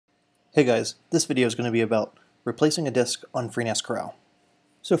Hey guys, this video is going to be about replacing a disk on FreeNAS Corral.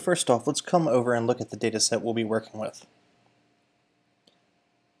 So first off, let's come over and look at the dataset we'll be working with.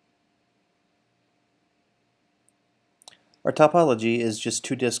 Our topology is just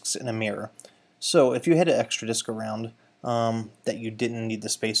two disks and a mirror. So if you had an extra disk around that you didn't need the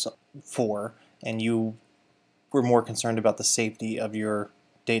space for, and you were more concerned about the safety of your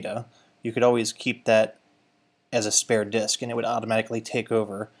data, you could always keep that as a spare disk and it would automatically take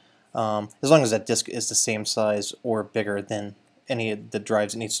over. As long as that disk is the same size or bigger than any of the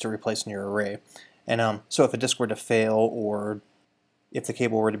drives it needs to replace in your array. And so if a disk were to fail or if the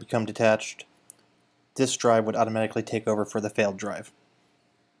cable were to become detached, this drive would automatically take over for the failed drive.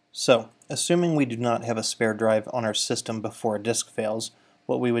 So, assuming we do not have a spare drive on our system before a disk fails,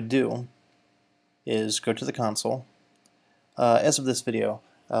 what we would do is go to the console. As of this video,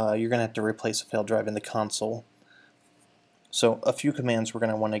 you're going to have to replace a failed drive in the console. So a few commands we're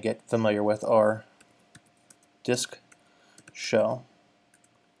going to want to get familiar with are disk show,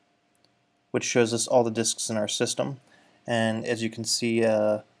 which shows us all the disks in our system. And as you can see,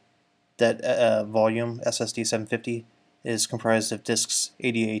 that volume SSD 750 is comprised of disks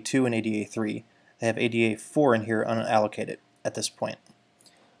ADA2 and ADA3. I have ADA4 in here unallocated at this point.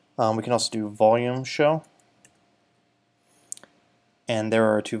 We can also do volume show, and there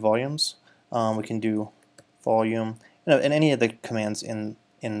are two volumes. We can do volume. And any of the commands in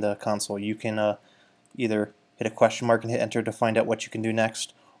the console, you can either hit a question mark and hit enter to find out what you can do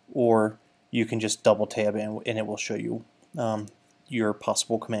next, or you can just double tab and it will show you your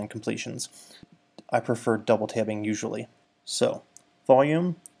possible command completions. I prefer double tabbing usually. So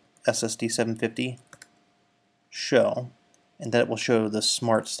volume SSD 750 show, and that will show the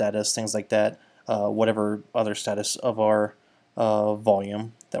smart status, things like that, whatever other status of our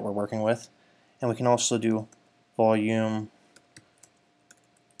volume that we're working with. And we can also do volume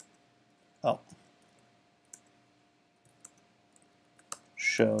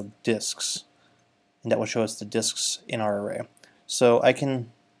show disks, and that will show us the disks in our array. So I can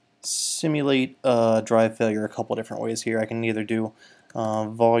simulate a drive failure a couple different ways here. I can either do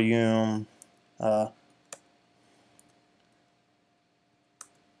volume our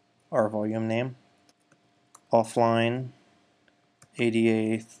volume name, offline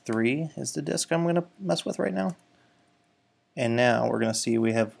ADA3 is the disk I'm going to mess with right now. And now we're going to see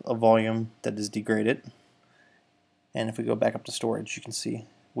we have a volume that is degraded. And if we go back up to storage, you can see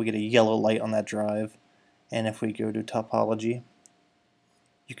we get a yellow light on that drive. And if we go to topology,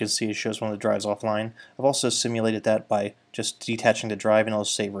 you can see it shows one of the drives offline. I've also simulated that by just detaching the drive, and it'll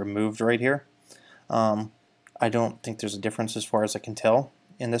say removed right here. I don't think there's a difference as far as I can tell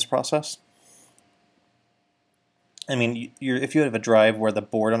in this process. I mean, if you have a drive where the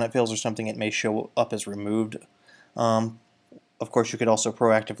board on it fails or something, it may show up as removed. Of course, you could also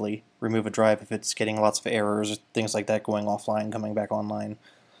proactively remove a drive if it's getting lots of errors, things like that, going offline, coming back online.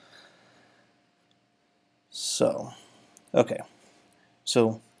 So, okay.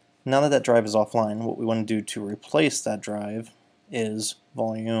 So, now that that drive is offline, what we want to do to replace that drive is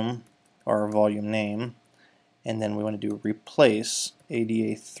volume, or volume name, and then we want to do replace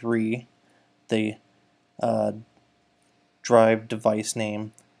ADA3, the drive device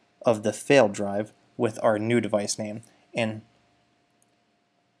name of the failed drive, with our new device name. And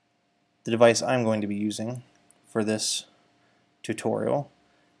the device I'm going to be using for this tutorial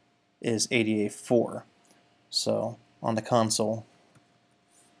is ADA4. So on the console,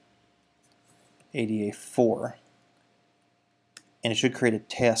 ADA4. And it should create a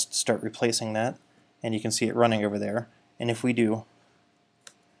task to start replacing that. And you can see it running over there. And if we do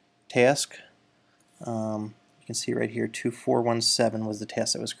task, you can see right here 2417 was the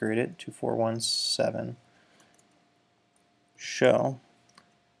task that was created. 2417 show.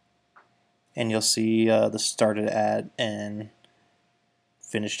 And you'll see the started at and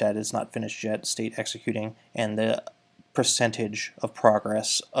finished at is not finished yet, state executing, and the percentage of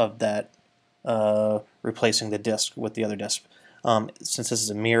progress of that replacing the disk with the other disk. Since this is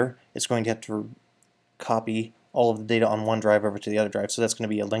a mirror, it's going to have to copy all of the data on one drive over to the other drive, so that's going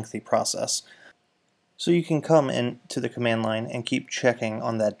to be a lengthy process. So you can come into the command line and keep checking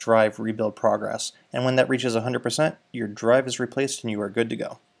on that drive rebuild progress, and when that reaches 100%, your drive is replaced and you are good to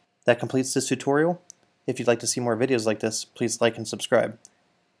go. That completes this tutorial. If you'd like to see more videos like this, please like and subscribe.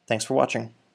 Thanks for watching.